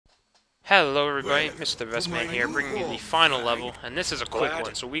Hello everybody, Mr. the Best Man here, bringing you the final level, and this is a quick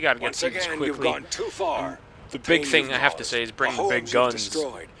one, so we gotta get through this quickly. The big thing I have to say is bring the big guns,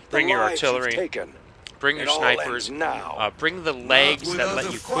 bring your artillery, bring your snipers, bring the legs that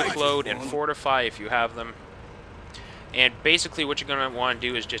let you quick load and fortify if you have them. And basically what you're gonna want to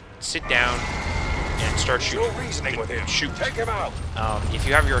do is just sit down and start shooting. Shoot. If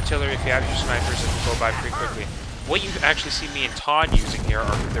you have your artillery, if you have your snipers, it will go by pretty quickly. What you actually see me and Todd using here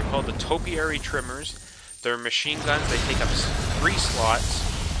are, they're called the topiary trimmers. They're machine guns. They take up 3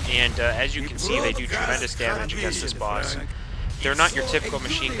 slots, and as you can see, they do tremendous damage against this boss. They're not your typical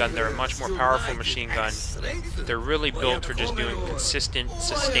machine gun. They're a much more powerful machine gun. They're really built for just doing consistent,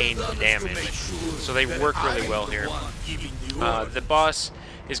 sustained damage. So they work really well here. The boss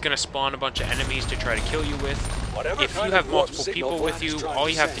is going to spawn a bunch of enemies to try to kill you with. If you have multiple people with you, all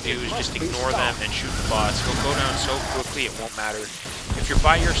you have to do is just ignore them and shoot the boss. He'll go down so quickly it won't matter. If you're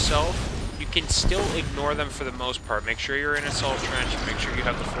by yourself, you can still ignore them for the most part. Make sure you're in a salt trench, make sure you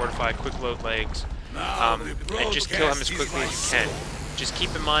have the fortified quick load legs, and just kill him as quickly as you can. Just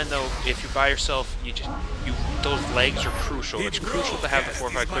keep in mind though, if you're by yourself, those legs are crucial. It's crucial to have the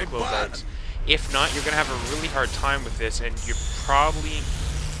fortified quick load legs. If not, you're going to have a really hard time with this, and you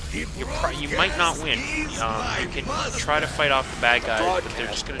might not win. You can try to fight off the bad guys, but they're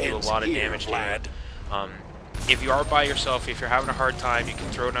just going to do a lot of damage to you. If you are by yourself, if you're having a hard time, you can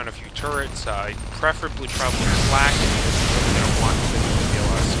throw down a few turrets, preferably probably flak, because you're really going to want to kill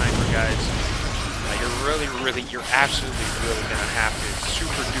sniper guys. You're absolutely really going to have to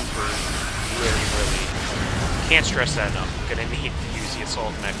super duper, really, can't stress that enough. You're going to need to use the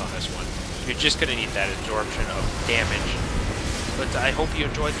assault mech on this one. You're just going to need that absorption of damage. But I hope you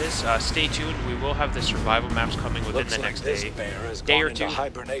enjoyed this. Stay tuned. We will have the survival maps coming within the next day or two.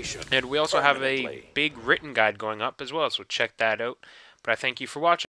 And we also have a big written guide going up as well, so check that out. But I thank you for watching.